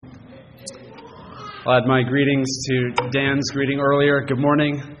I'll add my greetings to Dan's greeting earlier. Good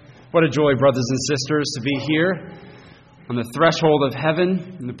morning. What a joy, brothers and sisters, to be here on the threshold of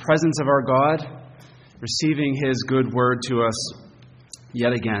heaven, in the presence of our God, receiving His good word to us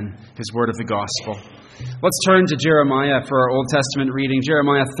yet again, His word of the gospel. Let's turn to Jeremiah for our Old Testament reading.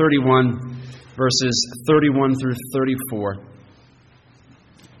 Jeremiah 31, verses 31 through 34.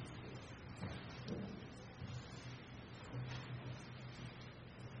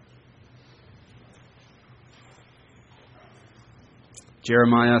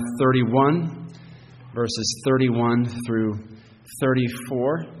 Jeremiah 31, verses 31 through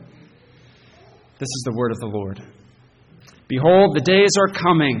 34. This is the word of the Lord. Behold, the days are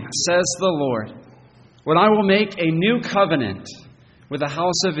coming, says the Lord, when I will make a new covenant with the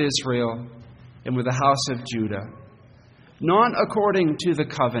house of Israel and with the house of Judah, not according to the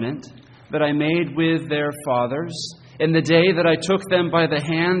covenant that I made with their fathers in the day that I took them by the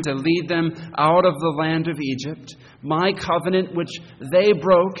hand to lead them out of the land of Egypt, my covenant which they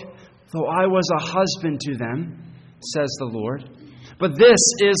broke, though I was a husband to them, says the Lord. But this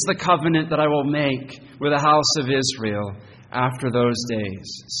is the covenant that I will make with the house of Israel after those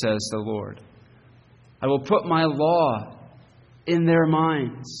days, says the Lord. I will put my law in their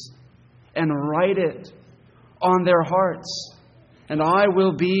minds and write it on their hearts, and I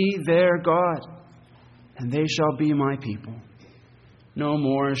will be their God, and they shall be my people. No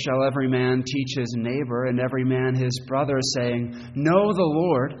more shall every man teach his neighbor and every man his brother, saying, Know the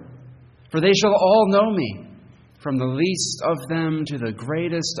Lord, for they shall all know me, from the least of them to the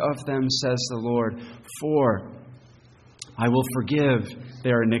greatest of them, says the Lord. For I will forgive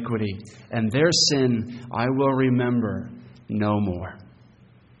their iniquity, and their sin I will remember no more.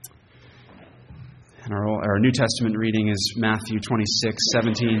 And our New Testament reading is Matthew 26,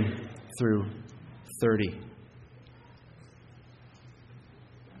 17 through 30.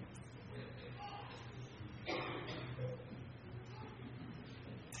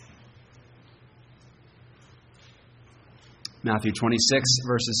 Matthew 26,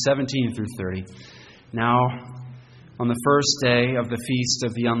 verses 17 through 30. Now, on the first day of the feast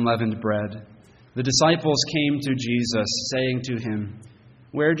of the unleavened bread, the disciples came to Jesus, saying to him,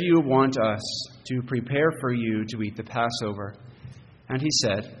 Where do you want us to prepare for you to eat the Passover? And he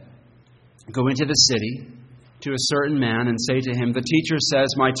said, Go into the city to a certain man and say to him, The teacher says,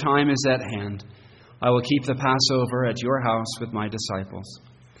 My time is at hand. I will keep the Passover at your house with my disciples.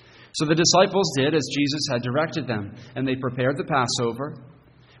 So the disciples did as Jesus had directed them, and they prepared the Passover.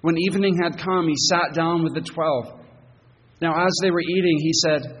 When evening had come, he sat down with the 12. Now as they were eating, he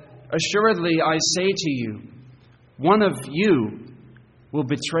said, Assuredly I say to you, one of you will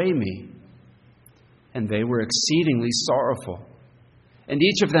betray me. And they were exceedingly sorrowful. And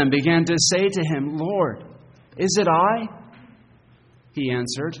each of them began to say to him, Lord, is it I? He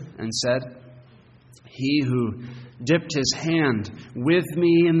answered and said, He who dipped his hand with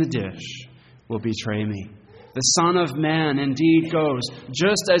me in the dish will betray me. The Son of Man indeed goes,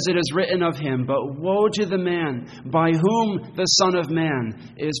 just as it is written of him, but woe to the man by whom the Son of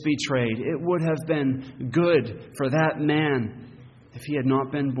Man is betrayed. It would have been good for that man if he had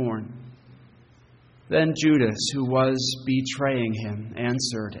not been born. Then Judas, who was betraying him,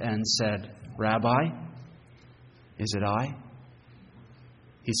 answered and said, Rabbi, is it I?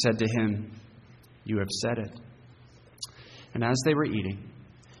 He said to him, You have said it. And as they were eating,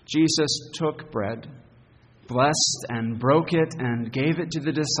 Jesus took bread, blessed and broke it, and gave it to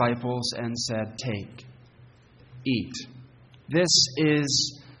the disciples and said, Take, eat. This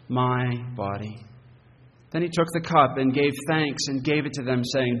is my body. Then he took the cup and gave thanks and gave it to them,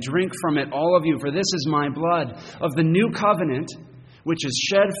 saying, Drink from it, all of you, for this is my blood of the new covenant, which is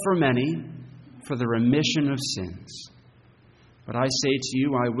shed for many for the remission of sins. But I say to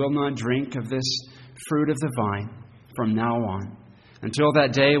you, I will not drink of this fruit of the vine from now on, until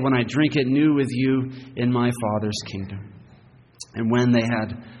that day when I drink it new with you in my Father's kingdom. And when they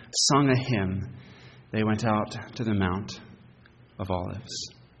had sung a hymn, they went out to the Mount of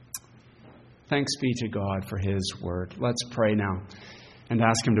Olives. Thanks be to God for His word. Let's pray now and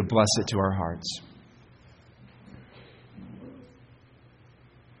ask Him to bless it to our hearts.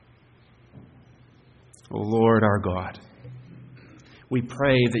 O Lord our God, we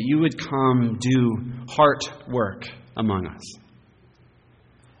pray that you would come do heart work among us,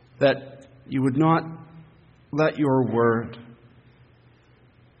 that you would not let your word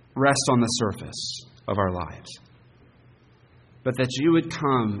rest on the surface of our lives, but that you would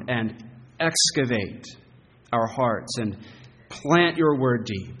come and excavate our hearts and plant your word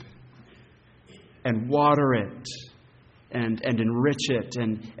deep and water it and enrich it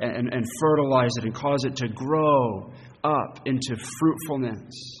and fertilize it and cause it to grow up into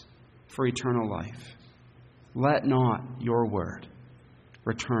fruitfulness for eternal life. Let not your word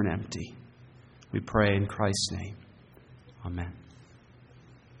return empty. We pray in Christ's name. Amen.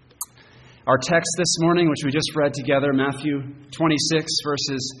 Our text this morning, which we just read together, Matthew 26,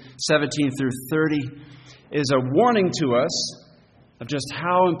 verses 17 through 30, is a warning to us of just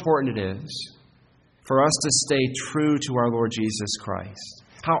how important it is for us to stay true to our Lord Jesus Christ.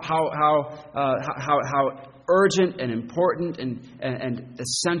 How urgent and important and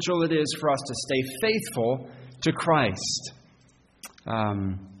essential it is for us to stay faithful to Christ.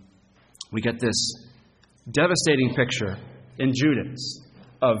 We get this devastating picture in Judas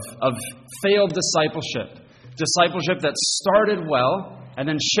of failed discipleship. Discipleship that started well and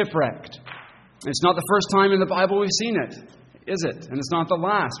then shipwrecked. It's not the first time in the Bible we've seen it, is it? And it's not the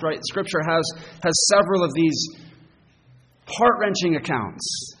last, right? Scripture has several of these heart-wrenching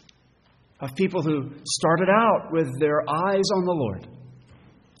accounts of people who started out with their eyes on the Lord,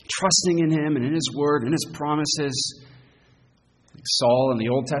 trusting in Him and in His Word and His promises. Saul in the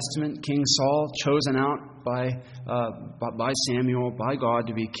Old Testament, King Saul, chosen out by Samuel, by God,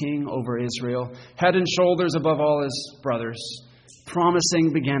 to be king over Israel, head and shoulders above all his brothers,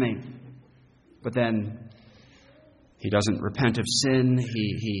 promising beginning. But then he doesn't repent of sin.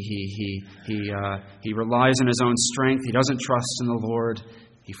 He relies on his own strength. He doesn't trust in the Lord.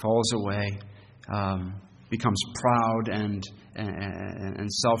 He falls away, becomes proud and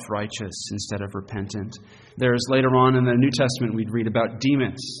self-righteous instead of repentant. There's later on in the New Testament we'd read about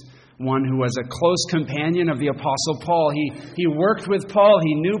Demas, one who was a close companion of the Apostle Paul. He worked with Paul.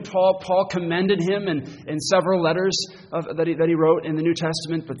 He knew Paul. Paul commended him in several letters that he wrote in the New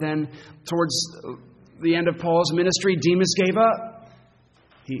Testament. But then towards the end of Paul's ministry, Demas gave up.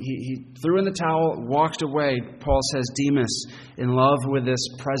 He threw in the towel, walked away. Paul says, Demas, in love with this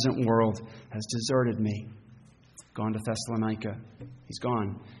present world, has deserted me. Gone to Thessalonica. He's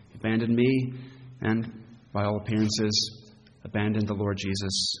gone. He abandoned me and, by all appearances, abandoned the Lord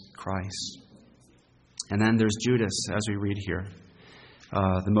Jesus Christ. And then there's Judas, as we read here.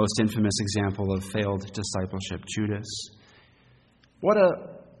 The most infamous example of failed discipleship, Judas. What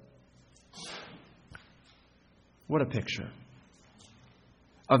a picture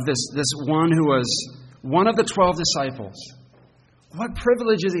of this one who was one of the 12 disciples. What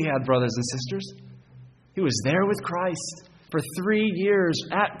privileges he had, brothers and sisters. He was there with Christ for 3 years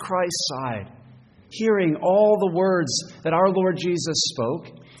at Christ's side, hearing all the words that our Lord Jesus spoke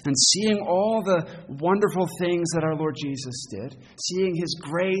and seeing all the wonderful things that our Lord Jesus did, seeing His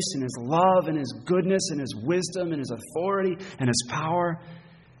grace and His love and His goodness and His wisdom and His authority and His power.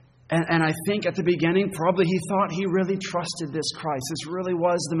 And I think at the beginning, probably he thought he really trusted this Christ. This really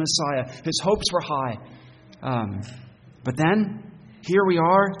was the Messiah. His hopes were high. But then, here we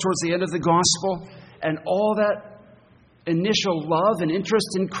are towards the end of the gospel, and all that initial love and interest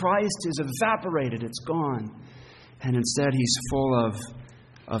in Christ is evaporated. It's gone. And instead, he's full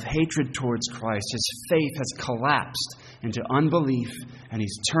of hatred towards Christ. His faith has collapsed into unbelief, and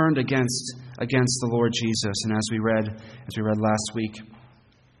he's turned against the Lord Jesus. And as we read last week,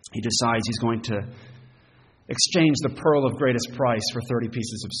 he decides he's going to exchange the pearl of greatest price for 30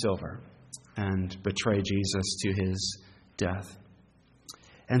 pieces of silver and betray Jesus to his death.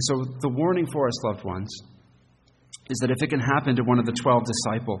 And so the warning for us, loved ones, is that if it can happen to one of the 12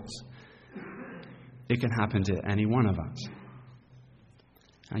 disciples, it can happen to any one of us.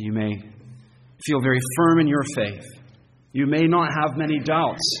 Now, you may feel very firm in your faith. You may not have many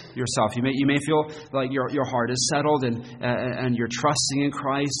doubts yourself. You may feel like your heart is settled and you're trusting in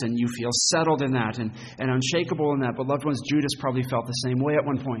Christ and you feel settled in that and unshakable in that. But loved ones, Judas probably felt the same way at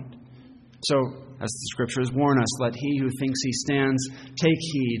one point. So, as the Scriptures warn us, let he who thinks he stands take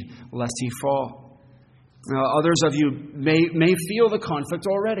heed lest he fall. Now, others of you may feel the conflict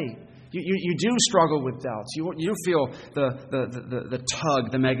already. You do struggle with doubts. You feel the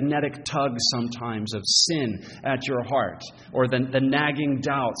tug, the magnetic tug sometimes of sin at your heart, or the nagging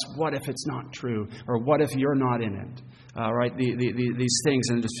doubts. What if it's not true? Or what if you're not in it? Right? These things,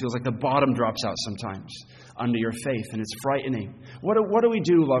 and it just feels like the bottom drops out sometimes under your faith, and it's frightening. What do we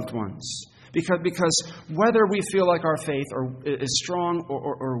do, loved ones? Because whether we feel like our faith is strong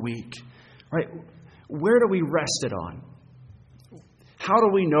or weak, right? Where do we rest it on? How do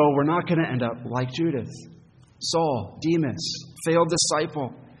we know we're not going to end up like Judas, Saul, Demas, failed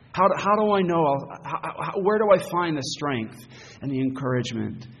disciple? How do I know? Where do I find the strength and the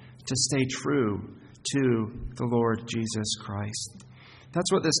encouragement to stay true to the Lord Jesus Christ?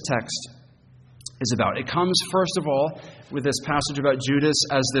 That's what this text is about. It comes, first of all, with this passage about Judas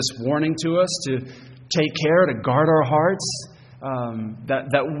as this warning to us to take care, to guard our hearts,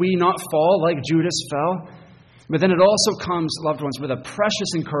 that we not fall like Judas fell. But then it also comes, loved ones, with a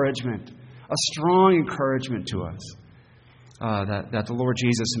precious encouragement, a strong encouragement to us, that the Lord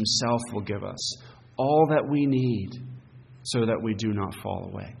Jesus himself will give us all that we need so that we do not fall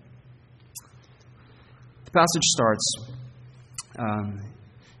away. The passage starts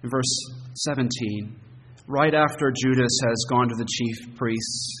in verse 17, right after Judas has gone to the chief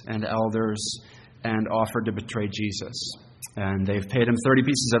priests and elders and offered to betray Jesus. And they've paid him 30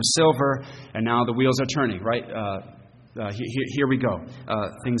 pieces of silver, and now the wheels are turning, right? Here we go.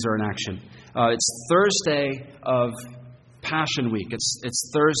 Things are in action. It's Thursday of Passion Week.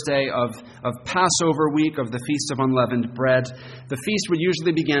 It's Thursday of Passover week, of the Feast of Unleavened Bread. The feast would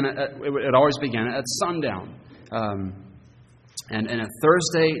usually begin, it always began at sundown. And at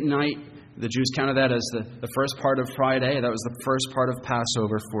Thursday night, the Jews counted that as the first part of Friday. That was the first part of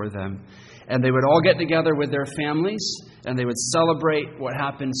Passover for them. And they would all get together with their families, and they would celebrate what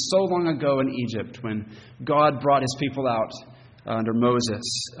happened so long ago in Egypt when God brought his people out under Moses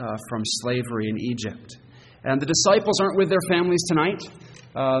from slavery in Egypt. And the disciples aren't with their families tonight.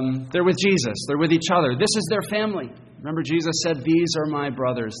 They're with Jesus. They're with each other. This is their family. Remember, Jesus said, "These are my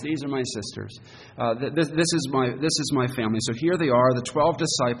brothers. These are my sisters. This is my family." So here they are, the 12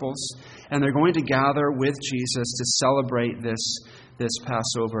 disciples, and they're going to gather with Jesus to celebrate this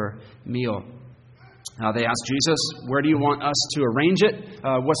Passover meal. They ask Jesus, "Where do you want us to arrange it?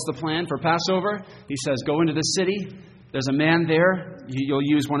 What's the plan for Passover?" He says, "Go into the city. There's a man there. You'll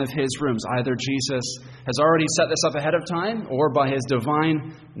use one of his rooms." Either Jesus has already set this up ahead of time, or by his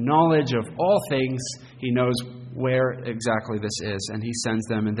divine knowledge of all things, he knows where exactly this is. And he sends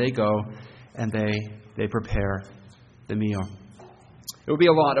them, and they go, and they prepare the meal. It would be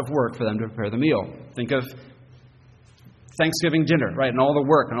a lot of work for them to prepare the meal. Think of Thanksgiving dinner, right? And all the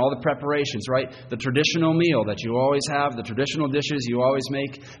work and all the preparations, right? The traditional meal that you always have, the traditional dishes you always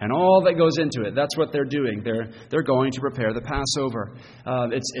make, and all that goes into it. That's what they're doing. They're going to prepare the Passover.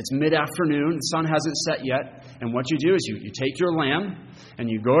 It's mid-afternoon. The sun hasn't set yet. And what you do is you take your lamb, and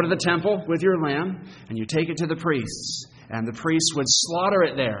you go to the temple with your lamb, and you take it to the priests. And the priests would slaughter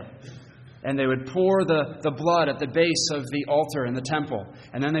it there. And they would pour the blood at the base of the altar in the temple.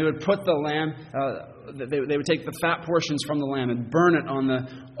 And then they would put the lamb, they would take the fat portions from the lamb and burn it on the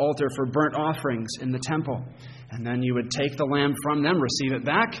altar for burnt offerings in the temple. And then you would take the lamb from them, receive it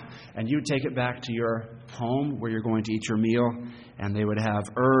back, and you'd take it back to your home where you're going to eat your meal. And they would have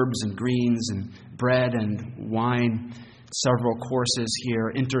herbs and greens and bread and wine, several courses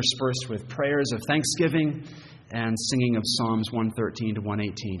here interspersed with prayers of thanksgiving and singing of Psalms 113 to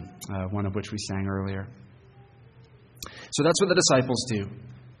 118, one of which we sang earlier. So that's what the disciples do.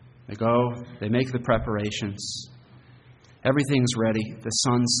 They go, they make the preparations. Everything's ready. The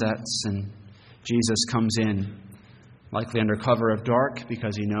sun sets and Jesus comes in, likely under cover of dark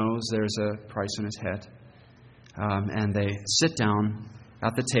because he knows there's a price on his head. And they sit down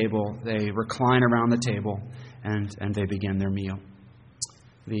at the table. They recline around the table and they begin their meal.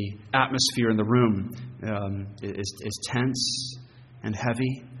 The atmosphere in the room is tense and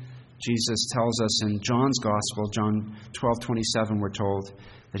heavy. Jesus tells us in John's Gospel, John 12:27, we're told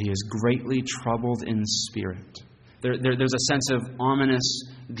that he is greatly troubled in spirit. There's a sense of ominous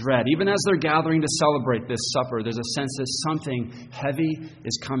dread. Even as they're gathering to celebrate this supper, there's a sense that something heavy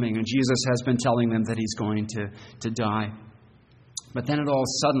is coming, and Jesus has been telling them that he's going to die. But then it all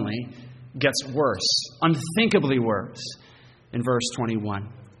suddenly gets worse, unthinkably worse. In verse 21,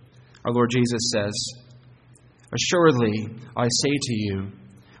 our Lord Jesus says, "Assuredly, I say to you,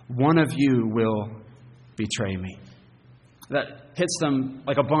 one of you will betray me." That hits them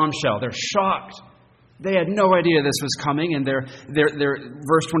like a bombshell. They're shocked. They had no idea this was coming, and their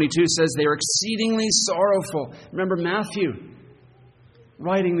verse 22 says they are exceedingly sorrowful. Remember Matthew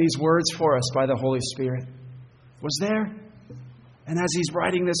writing these words for us by the Holy Spirit was there. And as he's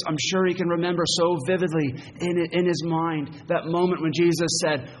writing this, I'm sure he can remember so vividly in his mind that moment when Jesus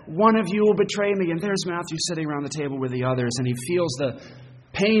said, "One of you will betray me." And there's Matthew sitting around the table with the others, and he feels the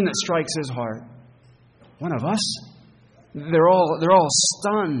pain that strikes his heart. One of us? They're all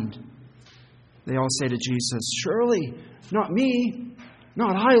stunned. They all say to Jesus, "Surely, not me,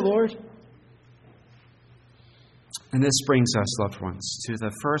 not I, Lord." And this brings us, loved ones, to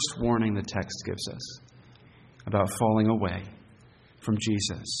the first warning the text gives us about falling away from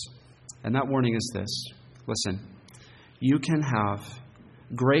Jesus. And that warning is this. Listen, you can have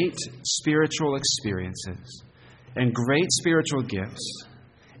great spiritual experiences and great spiritual gifts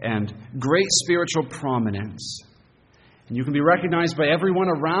and great spiritual prominence. And you can be recognized by everyone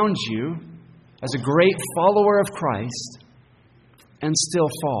around you as a great follower of Christ and still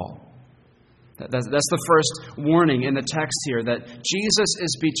fall. That's the first warning in the text here, that Jesus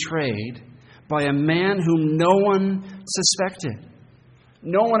is betrayed by a man whom no one suspected.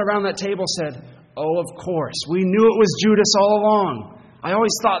 No one around that table said, "Oh, of course, we knew it was Judas all along. I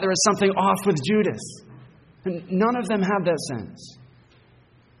always thought there was something off with Judas." And none of them had that sense.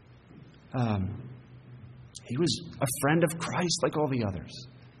 He was a friend of Christ like all the others.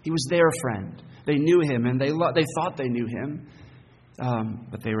 He was their friend. They knew him, and they thought they knew him,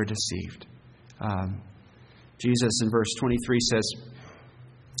 but they were deceived. Jesus in verse 23 says,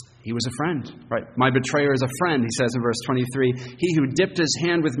 he was a friend, right? My betrayer is a friend, he says in verse 23. He who dipped his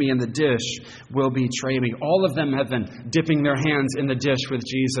hand with me in the dish will betray me. All of them have been dipping their hands in the dish with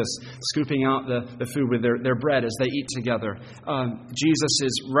Jesus, scooping out the food with their bread as they eat together. Jesus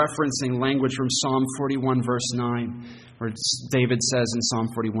is referencing language from Psalm 41, verse 9, where David says in Psalm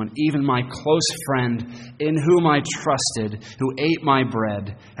 41, even my close friend in whom I trusted, who ate my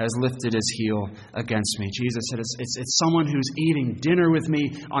bread, has lifted his heel against me. Jesus said, it's someone who's eating dinner with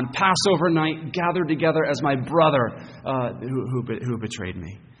me on Passover night, gathered together as my brother who betrayed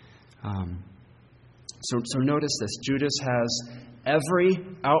me. So notice this. Judas has every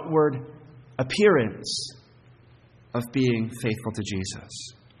outward appearance of being faithful to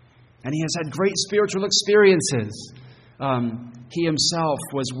Jesus. And he has had great spiritual experiences. He himself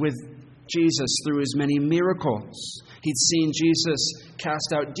was with Jesus through his many miracles. He'd seen Jesus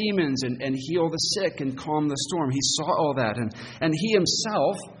cast out demons and heal the sick and calm the storm. He saw all that. And he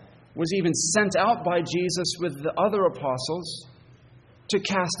himself was even sent out by Jesus with the other apostles to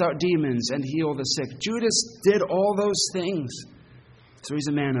cast out demons and heal the sick. Judas did all those things. So he's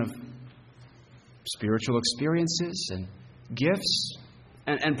a man of spiritual experiences and gifts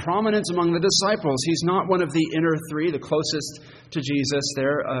and prominence among the disciples. He's not one of the inner three, the closest to Jesus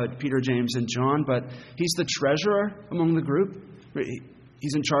there, Peter, James, and John, but he's the treasurer among the group.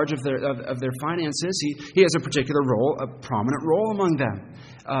 He's in charge of their finances. He has a particular role, a prominent role among them,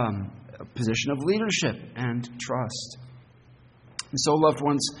 a position of leadership and trust. And so, loved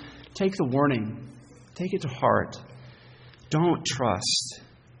ones, take the warning. Take it to heart. Don't trust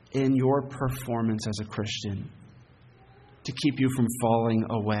in your performance as a Christian to keep you from falling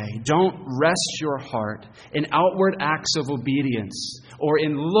away. Don't rest your heart in outward acts of obedience or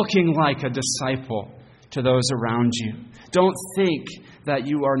in looking like a disciple to those around you. Don't think that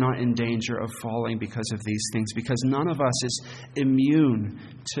you are not in danger of falling because of these things, because none of us is immune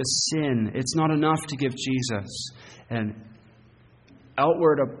to sin. It's not enough to give Jesus an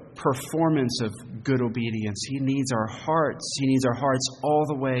outward performance of good obedience. He needs our hearts. He needs our hearts all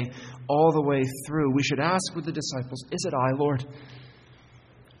the way through. We should ask with the disciples, is it I, Lord?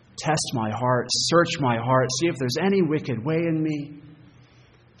 Test my heart, search my heart, see if there's any wicked way in me.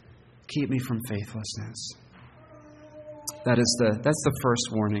 Keep me from faithlessness. That's the first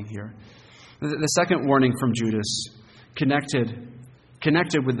warning here. The second warning from Judas,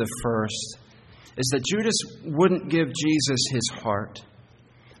 connected with the first, is that Judas wouldn't give Jesus his heart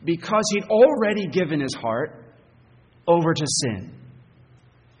because he'd already given his heart over to sin.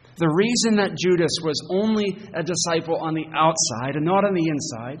 The reason that Judas was only a disciple on the outside and not on the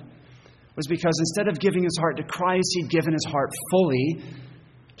inside was because instead of giving his heart to Christ, he'd given his heart fully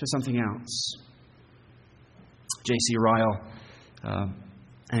to something else. J.C. Ryle,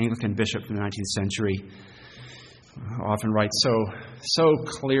 Anglican bishop from the 19th century, often writes so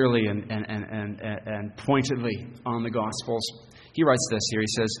clearly and pointedly on the Gospels. He writes this here. He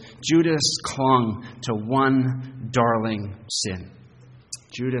says, Judas clung to one darling sin.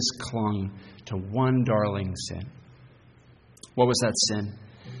 Judas clung to one darling sin. What was that sin?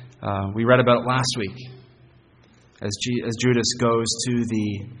 We read about it last week. As Judas goes to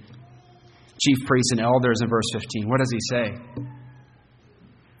the chief priests and elders in verse 15, what does he say?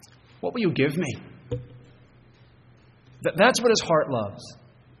 What will you give me? That's what his heart loves.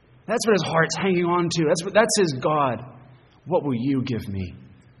 That's what his heart's hanging on to. That's his God. What will you give me?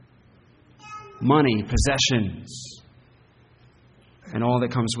 Money, possessions, and all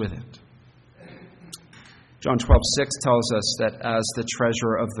that comes with it. John 12:6 tells us that as the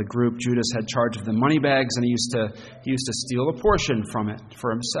treasurer of the group, Judas had charge of the money bags, and he used to steal a portion from it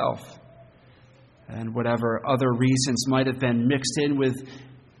for himself. And whatever other reasons might have been mixed in with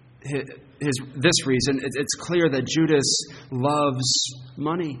this reason, it's clear that Judas loves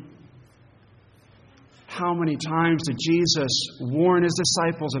money. How many times did Jesus warn his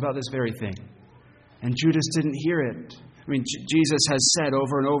disciples about this very thing? And Judas didn't hear it. I mean, Jesus has said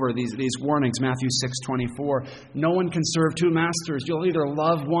over and over these warnings, Matthew 6:24, no one can serve two masters. You'll either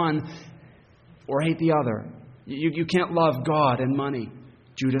love one or hate the other. You can't love God and money.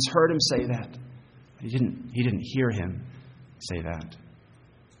 Judas heard him say that. He didn't hear him say that.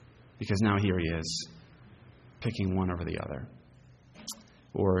 Because now here he is, picking one over the other.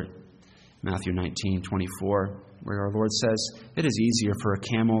 Or Matthew 19:24, where our Lord says, "It is easier for a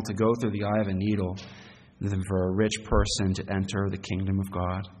camel to go through the eye of a needle than for a rich person to enter the kingdom of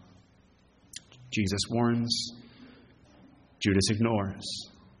God." Jesus warns, Judas ignores,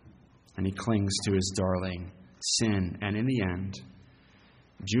 and he clings to his darling sin. And in the end,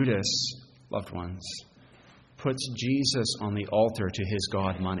 Judas, loved ones, puts Jesus on the altar to his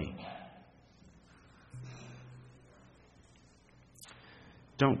God money.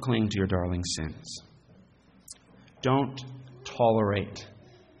 Don't cling to your darling sins. Don't tolerate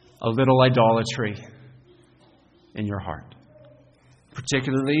a little idolatry in your heart.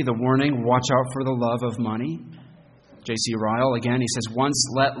 Particularly the warning, watch out for the love of money. J.C. Ryle, again, he says, once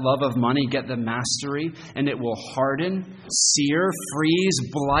let love of money get the mastery, and it will harden, sear, freeze,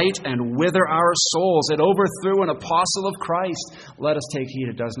 blight, and wither our souls. It overthrew an apostle of Christ. Let us take heed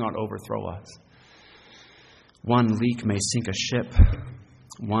it does not overthrow us. One leak may sink a ship.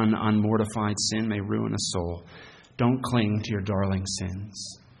 One unmortified sin may ruin a soul. Don't cling to your darling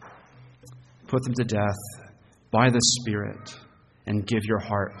sins. Put them to death by the Spirit and give your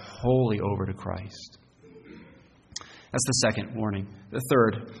heart wholly over to Christ. That's the second warning. The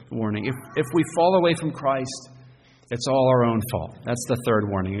third warning. If we fall away from Christ, it's all our own fault. That's the third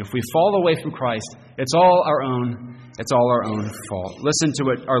warning. If we fall away from Christ, it's all our own fault. Listen to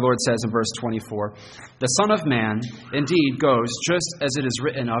what our Lord says in verse 24. The Son of Man indeed goes just as it is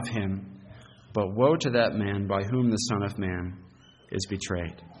written of him, but woe to that man by whom the Son of Man is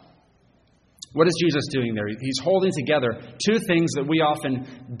betrayed. What is Jesus doing there? He's holding together two things that we often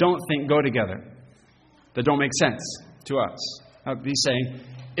don't think go together, that don't make sense to us. He's saying,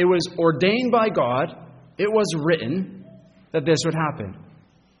 it was ordained by God, it was written that this would happen.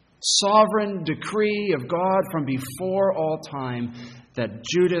 Sovereign decree of God from before all time that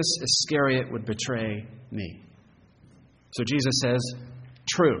Judas Iscariot would betray me. So Jesus says,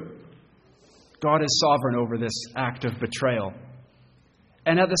 true. God is sovereign over this act of betrayal.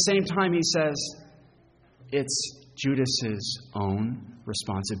 And at the same time, he says, it's Judas's own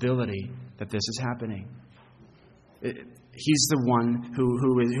responsibility that this is happening. He's the one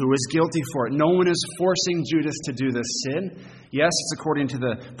who is guilty for it. No one is forcing Judas to do this sin. Yes, it's according to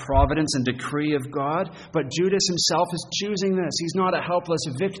the providence and decree of God, but Judas himself is choosing this. He's not a helpless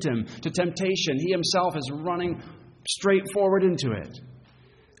victim to temptation. He himself is running straight forward into it.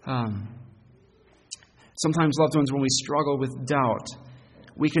 Sometimes, loved ones, when we struggle with doubt,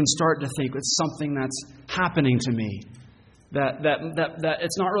 we can start to think it's something that's happening to me. That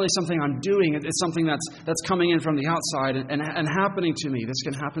it's not really something I'm doing. It's something that's coming in from the outside and happening to me. This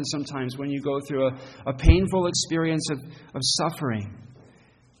can happen sometimes when you go through a painful experience of suffering.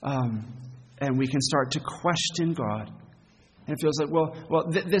 And we can start to question God. And it feels like,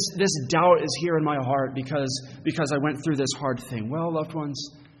 this doubt is here in my heart because I went through this hard thing. Well, loved ones,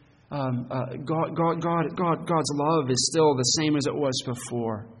 God's love is still the same as it was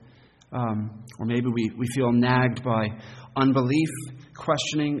before. Or maybe we feel nagged by unbelief,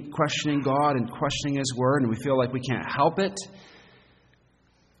 questioning God and questioning His Word, and we feel like we can't help it.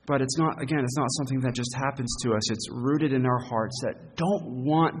 But it's not something that just happens to us. It's rooted in our hearts that don't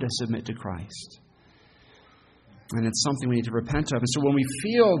want to submit to Christ. And it's something we need to repent of. And so when we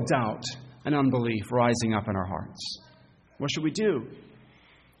feel doubt and unbelief rising up in our hearts, what should we do?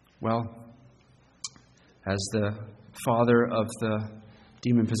 Well, as the father of the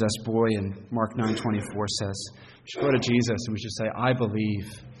demon-possessed boy in Mark 9:24 says, we should go to Jesus and we should say, I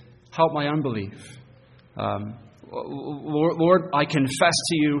believe. Help my unbelief. Lord, I confess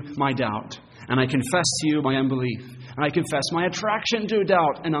to you my doubt, and I confess to you my unbelief, and I confess my attraction to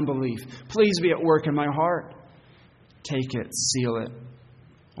doubt and unbelief. Please be at work in my heart. Take it, seal it,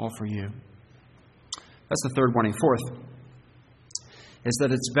 all for you. That's the third warning. Fourth is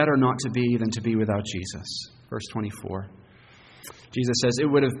that it's better not to be than to be without Jesus. Verse 24. Jesus says, it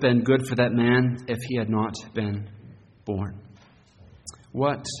would have been good for that man if he had not been born.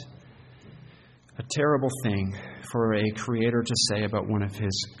 What a terrible thing for a creator to say about one of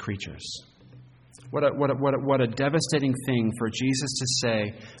his creatures. What a devastating thing for Jesus to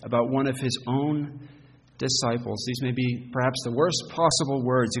say about one of his own disciples. These may be perhaps the worst possible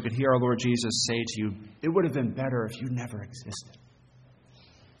words you could hear our Lord Jesus say to you. It would have been better if you never existed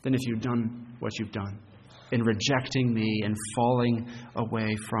than if you'd done what you've done in rejecting me and falling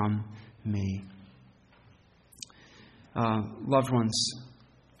away from me. Loved ones,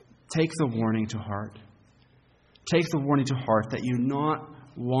 take the warning to heart. Take the warning to heart that you not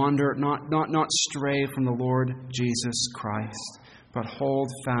wander, not stray from the Lord Jesus Christ, but hold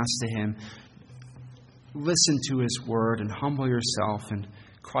fast to Him. Listen to His word and humble yourself and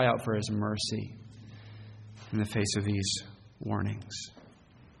cry out for His mercy in the face of these warnings.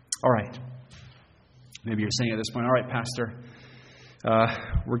 All right. Maybe you're saying at this point, all right, Pastor,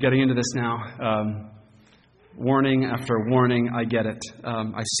 we're getting into this now. Warning after warning, I get it.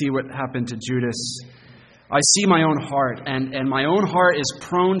 I see what happened to Judas. I see my own heart, and my own heart is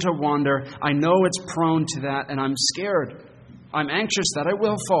prone to wander. I know it's prone to that, and I'm scared. I'm anxious that I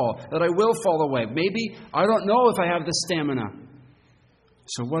will fall away. Maybe, I don't know if I have the stamina.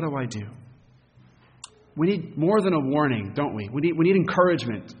 So what do I do? We need more than a warning, don't we? We need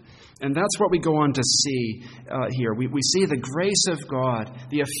encouragement. And that's what we go on to see here. We see the grace of God,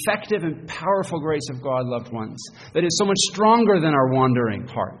 the effective and powerful grace of God, loved ones, that is so much stronger than our wandering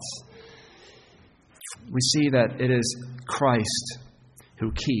hearts. We see that it is Christ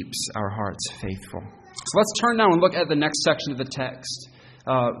who keeps our hearts faithful. So let's turn now and look at the next section of the text,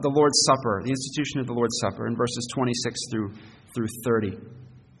 the Lord's Supper, the institution of the Lord's Supper, in verses 26 through 30.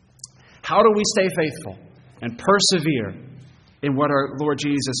 How do we stay faithful and persevere in what our Lord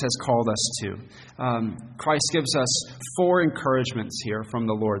Jesus has called us to? Christ gives us 4 encouragements here from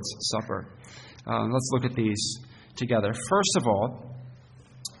the Lord's Supper. Let's look at these together. First of all,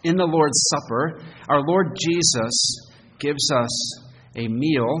 in the Lord's Supper, our Lord Jesus gives us a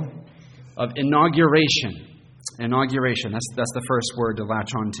meal of inauguration. Inauguration, that's the first word to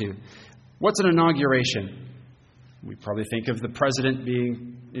latch onto. What's an inauguration? We probably think of the president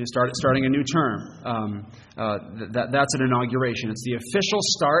starting a new term. That's an inauguration. It's the official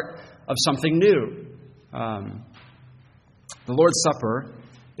start of something new. The Lord's Supper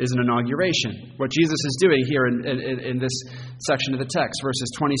is an inauguration. What Jesus is doing here in this section of the text,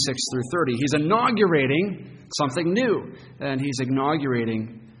 verses 26 through 30, he's inaugurating something new, and he's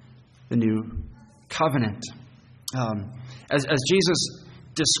inaugurating the new covenant. As Jesus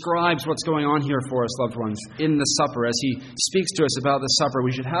describes what's going on here for us, loved ones, in the supper, as he speaks to us about the supper,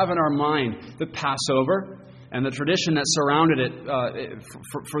 we should have in our mind the Passover and the tradition that surrounded it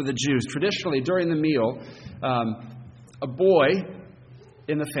for the Jews. Traditionally, during the meal, a boy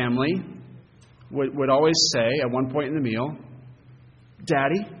in the family would always say at one point in the meal,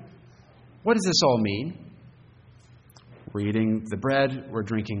 "Daddy, what does this all mean? We're eating the bread, we're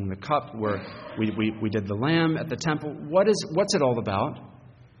drinking the cup, we did the lamb at the temple. What's it all about?"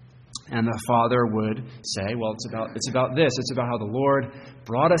 And the father would say, "Well, it's about this. It's about how the Lord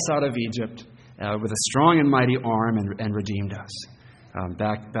brought us out of Egypt with a strong and mighty arm and redeemed us."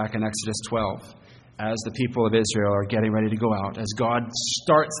 Back in Exodus 12, as the people of Israel are getting ready to go out, as God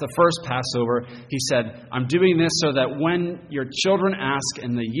starts the first Passover, he said, "I'm doing this so that when your children ask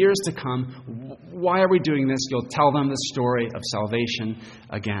in the years to come, why are we doing this? You'll tell them the story of salvation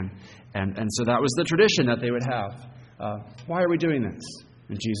again." And so that was the tradition that they would have. Why are we doing this?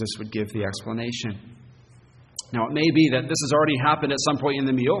 And Jesus would give the explanation. Now, it may be that this has already happened at some point in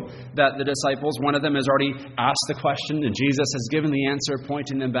the meal, that the disciples, one of them has already asked the question, and Jesus has given the answer,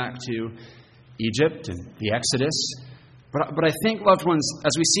 pointing them back to Egypt and the Exodus. But I think, loved ones,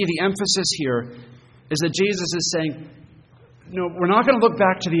 as we see the emphasis here, is that Jesus is saying, no, we're not going to look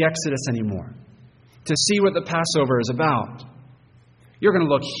back to the Exodus anymore to see what the Passover is about. You're going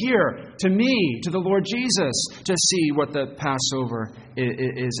to look here to me, to the Lord Jesus, to see what the Passover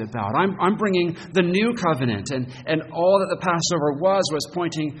is about. I'm bringing the new covenant, and all that the Passover was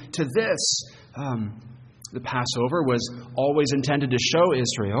pointing to this. The Passover was always intended to show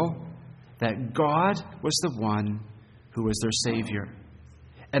Israel that God was the one who was their Savior.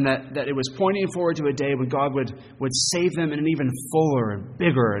 And that it was pointing forward to a day when God would save them in an even fuller and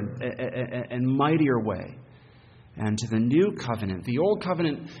bigger and mightier way. And to the new covenant. The old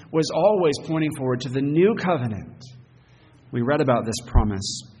covenant was always pointing forward to the new covenant. We read about this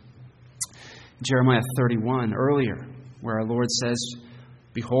promise in Jeremiah 31 earlier, where our Lord says,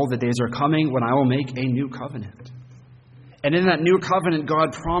 "Behold, the days are coming when I will make a new covenant." And in that new covenant,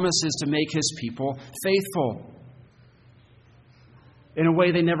 God promises to make his people faithful in a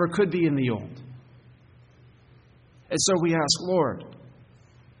way they never could be in the old. And so we ask, "Lord,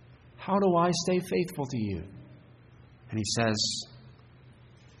 how do I stay faithful to you?" And he says,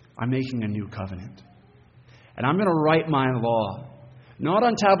 "I'm making a new covenant. And I'm going to write my law, not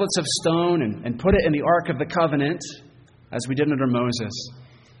on tablets of stone and put it in the Ark of the Covenant, as we did under Moses.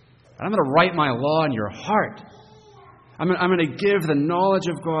 But I'm going to write my law in your heart. I'm going to give the knowledge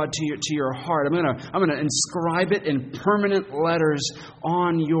of God to your heart. I'm going to inscribe it in permanent letters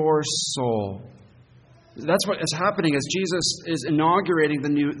on your soul." That's what is happening as Jesus is inaugurating the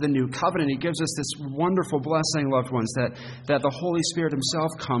new covenant. He gives us this wonderful blessing, loved ones, that the Holy Spirit himself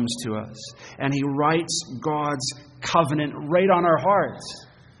comes to us. And he writes God's covenant right on our hearts.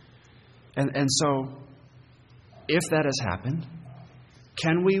 And so, if that has happened,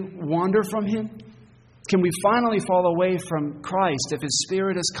 can we wander from him? Can we finally fall away from Christ if His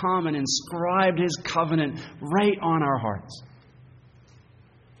Spirit has come and inscribed His covenant right on our hearts?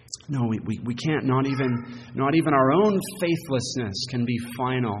 No, we can't. Not even our own faithlessness can be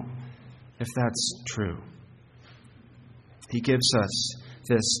final if that's true. He gives us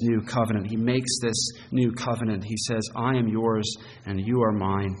this new covenant. He makes this new covenant. He says, I am yours and you are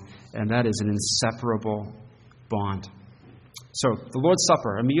mine. And that is an inseparable bond. So the Lord's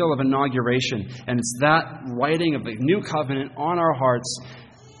Supper, a meal of inauguration, and it's that writing of the new covenant on our hearts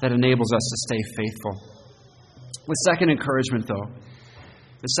that enables us to stay faithful. The second encouragement, though,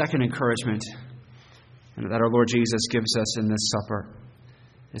 that our Lord Jesus gives us in this supper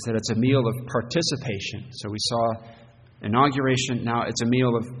is that it's a meal of participation. So we saw inauguration, now it's a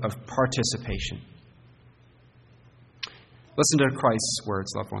meal of participation. Listen to Christ's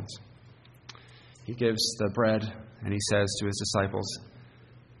words, loved ones. He gives the bread and He says to His disciples,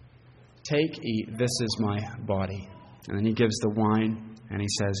 take, eat, this is my body. And then He gives the wine and He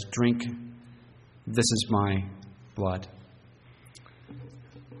says, drink, this is my blood.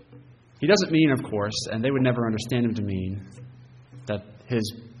 He doesn't mean, of course, and they would never understand Him to mean, that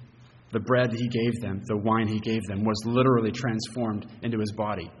the bread He gave them, the wine He gave them, was literally transformed into His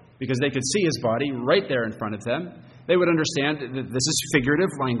body. Because they could see His body right there in front of them. They would understand that this is figurative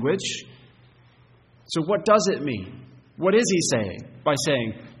language. So what does it mean? What is He saying by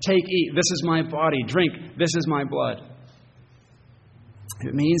saying, take, eat, this is my body, drink, this is my blood?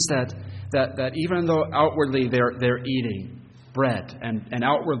 It means that even though outwardly they're eating bread and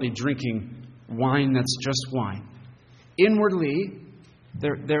outwardly drinking wine that's just wine, inwardly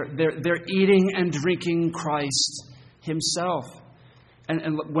they're eating and drinking Christ Himself.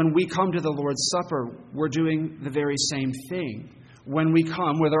 And when we come to the Lord's Supper, we're doing the very same thing. When we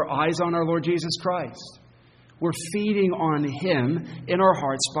come with our eyes on our Lord Jesus Christ, we're feeding on Him in our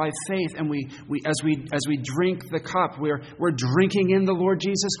hearts by faith. And as we drink the cup, we're drinking in the Lord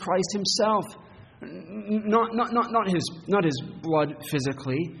Jesus Christ Himself. Not His blood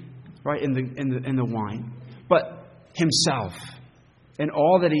physically, right, in the wine, but Himself and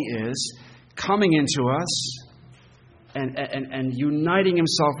all that He is, coming into us and uniting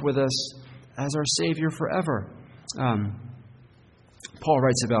Himself with us as our Savior forever. Paul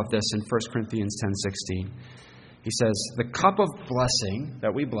writes about this in 1 Corinthians 10:16. He says, the cup of blessing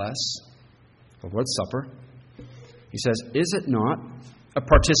that we bless, the Lord's Supper, he says, is it not a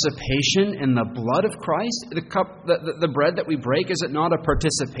participation in the blood of Christ? The cup, the bread that we break, is it not a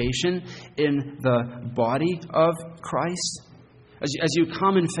participation in the body of Christ? As you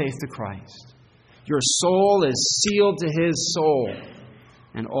come in faith to Christ, your soul is sealed to His soul,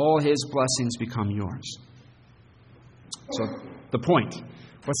 and all His blessings become yours. So the point,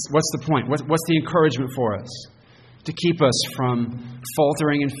 what's the point? What's the encouragement for us? To keep us from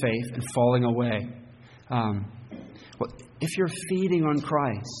faltering in faith and falling away. If you're feeding on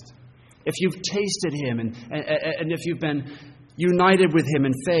Christ, if you've tasted Him and if you've been united with Him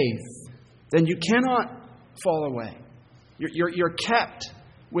in faith, then you cannot fall away. You're kept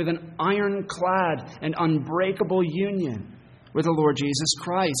with an ironclad and unbreakable union with the Lord Jesus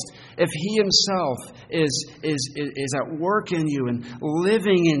Christ. If He Himself is at work in you and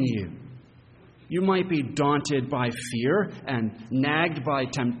living in you, you might be daunted by fear and nagged by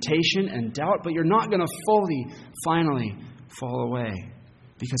temptation and doubt, but you're not going to finally fall away,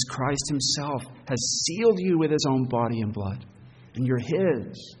 because Christ Himself has sealed you with His own body and blood, and you're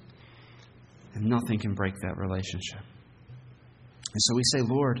His, and nothing can break that relationship. And so we say,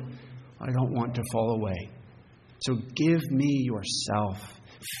 Lord, I don't want to fall away. So give me yourself.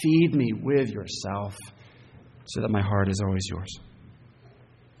 Feed me with yourself so that my heart is always yours.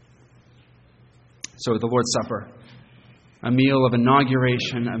 So the Lord's Supper, a meal of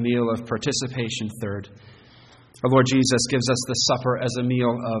inauguration, a meal of participation. Third, our Lord Jesus gives us the supper as a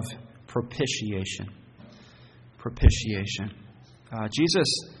meal of propitiation. Propitiation. Jesus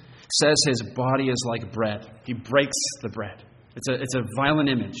says His body is like bread. He breaks the bread. It's a violent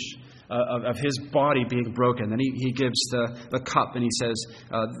image of His body being broken. Then he gives the cup and He says,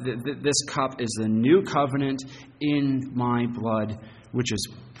 this cup is the new covenant in my blood, which is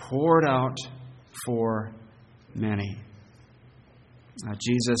poured out for many.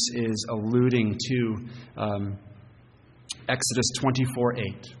 Jesus is alluding to Exodus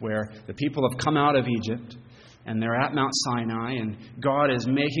 24:8, where the people have come out of Egypt and they're at Mount Sinai, and God is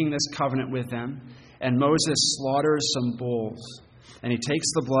making this covenant with them. And Moses slaughters some bulls, and he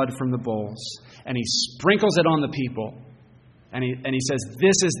takes the blood from the bulls and he sprinkles it on the people, and he says,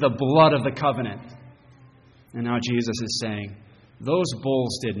 this is the blood of the covenant. And now Jesus is saying, those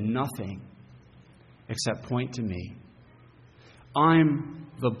bulls did nothing except point to me. I'm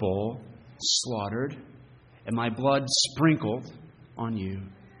the bull slaughtered and my blood sprinkled on you.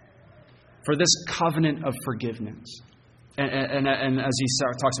 For this covenant of forgiveness. And as he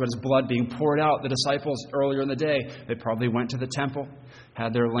talks about his blood being poured out, the disciples earlier in the day, they probably went to the temple,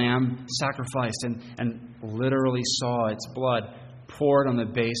 had their lamb sacrificed, and literally saw its blood poured on the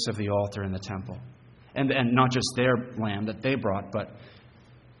base of the altar in the temple. And not just their lamb that they brought, but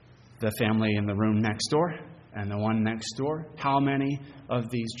the family in the room next door and the one next door. How many of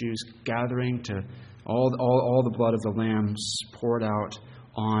these Jews gathering to all the blood of the lambs poured out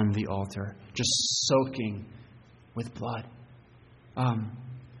on the altar, just soaking with blood?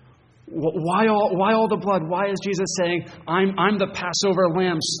 Why all the blood? Why is Jesus saying, I'm the Passover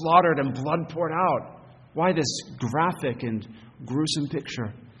lamb slaughtered and blood poured out? Why this graphic and gruesome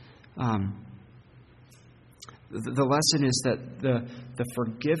picture? The lesson is that the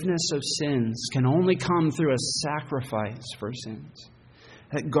forgiveness of sins can only come through a sacrifice for sins.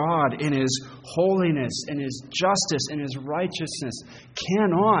 That God, in His holiness, in His justice, in His righteousness,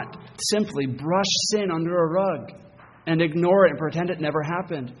 cannot simply brush sin under a rug and ignore it and pretend it never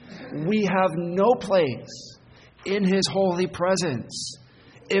happened. We have no place in His holy presence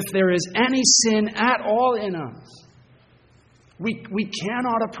if there is any sin at all in us. We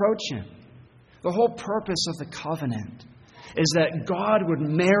cannot approach Him. The whole purpose of the covenant is that God would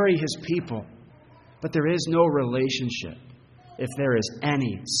marry His people, but there is no relationship if there is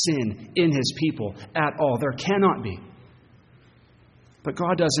any sin in His people at all. There cannot be. But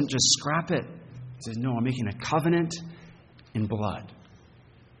God doesn't just scrap it. He says, no, I'm making a covenant in blood.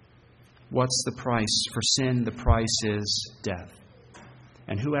 What's the price for sin? The price is death.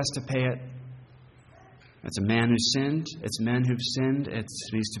 And who has to pay it? It's a man who sinned. It's men who've sinned. It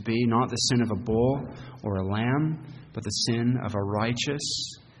needs to be not the sin of a bull or a lamb, but the sin of a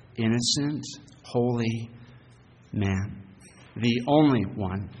righteous, innocent, holy man. The only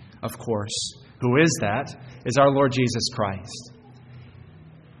one, of course, who is that, is our Lord Jesus Christ.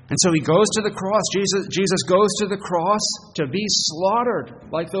 And so He goes to the cross. Jesus goes to the cross to be slaughtered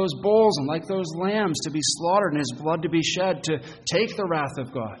like those bulls and like those lambs, to be slaughtered and His blood to be shed, to take the wrath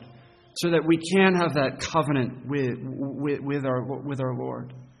of God, so that we can have that covenant with our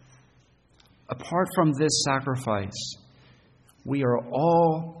Lord. Apart from this sacrifice, we are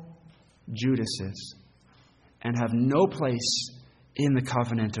all Judases and have no place in the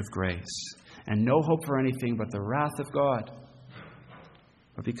covenant of grace and no hope for anything but the wrath of God.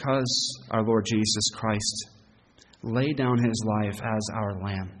 But because our Lord Jesus Christ laid down His life as our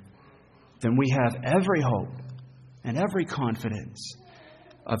lamb, then we have every hope and every confidence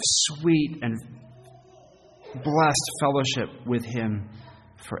of sweet and blessed fellowship with Him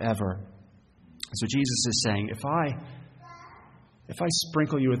forever. So Jesus is saying, if I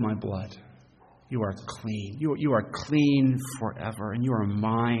sprinkle you with my blood, you are clean. You are clean forever, and you are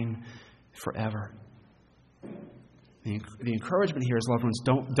mine forever. The encouragement here is, loved ones,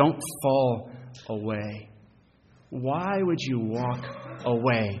 don't fall away. Why would you walk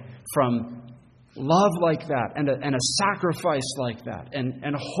away from love like that and a sacrifice like that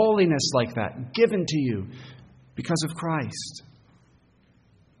and holiness like that given to you because of Christ?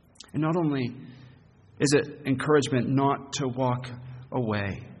 And not only is it encouragement not to walk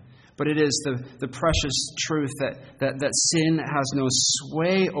away, but it is the precious truth that sin has no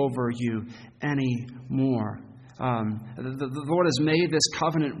sway over you anymore. The Lord has made this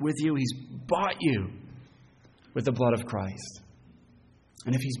covenant with you. He's bought you with the blood of Christ.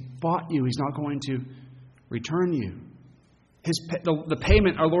 And if He's bought you, He's not going to return you. The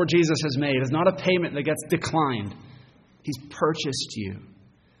payment our Lord Jesus has made is not a payment that gets declined. He's purchased you,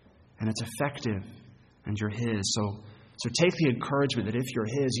 and it's effective, and you're His. So take the encouragement that if you're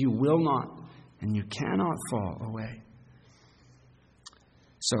His, you will not and you cannot fall away.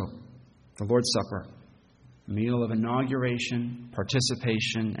 So, the Lord's Supper, meal of inauguration,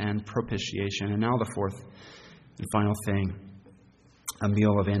 participation, and propitiation. And now the fourth and final thing, a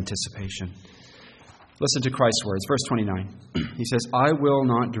meal of anticipation. Listen to Christ's words, verse 29. He says, I will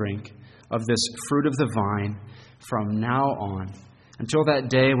not drink of this fruit of the vine from now on until that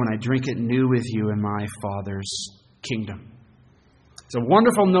day when I drink it new with you in my Father's kingdom. It's a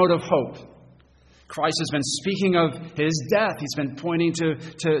wonderful note of hope. Christ has been speaking of His death. He's been pointing to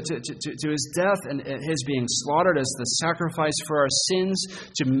His death and His being slaughtered as the sacrifice for our sins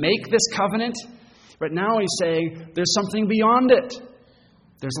to make this covenant. But now He's saying there's something beyond it.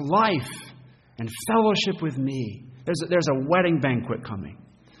 There's life and fellowship with me. There's a wedding banquet coming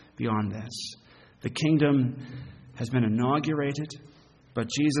beyond this. The kingdom has been inaugurated, but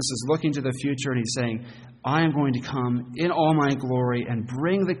Jesus is looking to the future and He's saying, I am going to come in all my glory and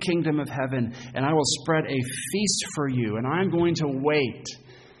bring the kingdom of heaven, and I will spread a feast for you, and I'm going to wait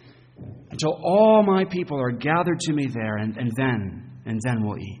until all my people are gathered to me there, and then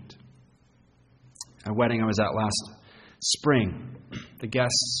we'll eat. A wedding I was at last spring, the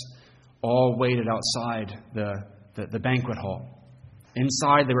guests all waited outside the banquet hall.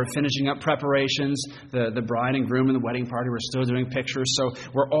 Inside, they were finishing up preparations. The bride and groom and the wedding party were still doing pictures, so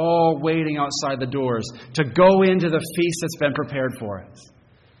we're all waiting outside the doors to go into the feast that's been prepared for us.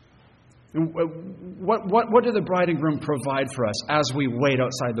 What do the bride and groom provide for us as we wait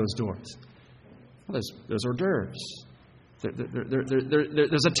outside those doors? Well, there's hors d'oeuvres.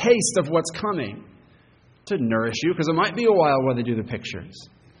 There's a taste of what's coming to nourish you, because it might be a while while they do the pictures.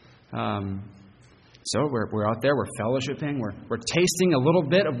 So we're out there, we're fellowshipping, we're tasting a little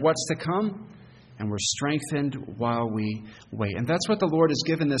bit of what's to come, and we're strengthened while we wait. And that's what the Lord has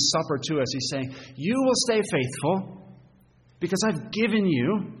given this supper to us. He's saying, you will stay faithful because I've given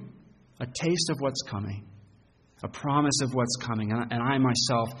you a taste of what's coming, a promise of what's coming, and I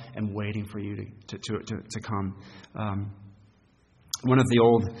myself am waiting for you to come. One of the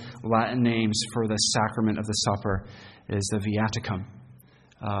old Latin names for the sacrament of the supper is the viaticum,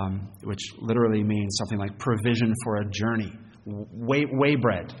 which literally means something like provision for a journey, way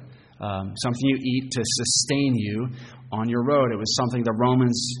bread, something you eat to sustain you on your road. It was something the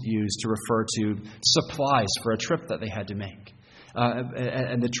Romans used to refer to supplies for a trip that they had to make.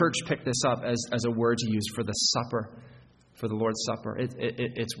 And the church picked this up as a word to use for the supper, for the Lord's Supper.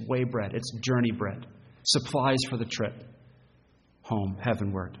 It's way bread, it's journey bread, supplies for the trip home,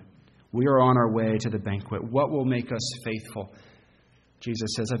 heavenward. We are on our way to the banquet. What will make us faithful? Jesus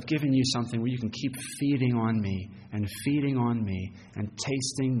says, I've given you something where you can keep feeding on me and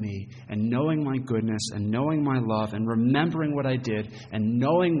tasting me and knowing my goodness and knowing my love and remembering what I did and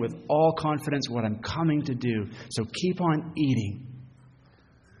knowing with all confidence what I'm coming to do. So keep on eating.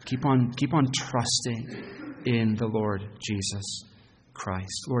 Keep on trusting in the Lord Jesus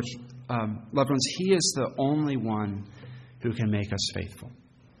Christ. Lord, loved ones, He is the only one who can make us faithful.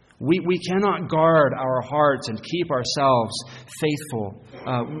 We cannot guard our hearts and keep ourselves faithful.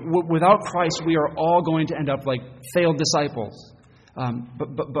 Without Christ, we are all going to end up like failed disciples.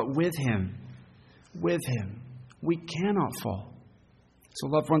 But with Him, we cannot fall. So,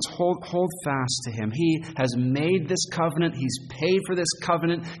 loved ones, hold fast to Him. He has made this covenant. He's paid for this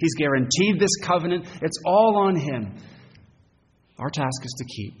covenant. He's guaranteed this covenant. It's all on Him. Our task is to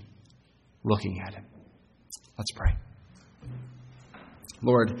keep looking at Him. Let's pray.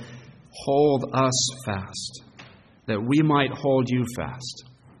 Lord, hold us fast, that we might hold you fast.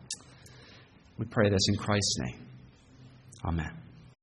 We pray this in Christ's name. Amen.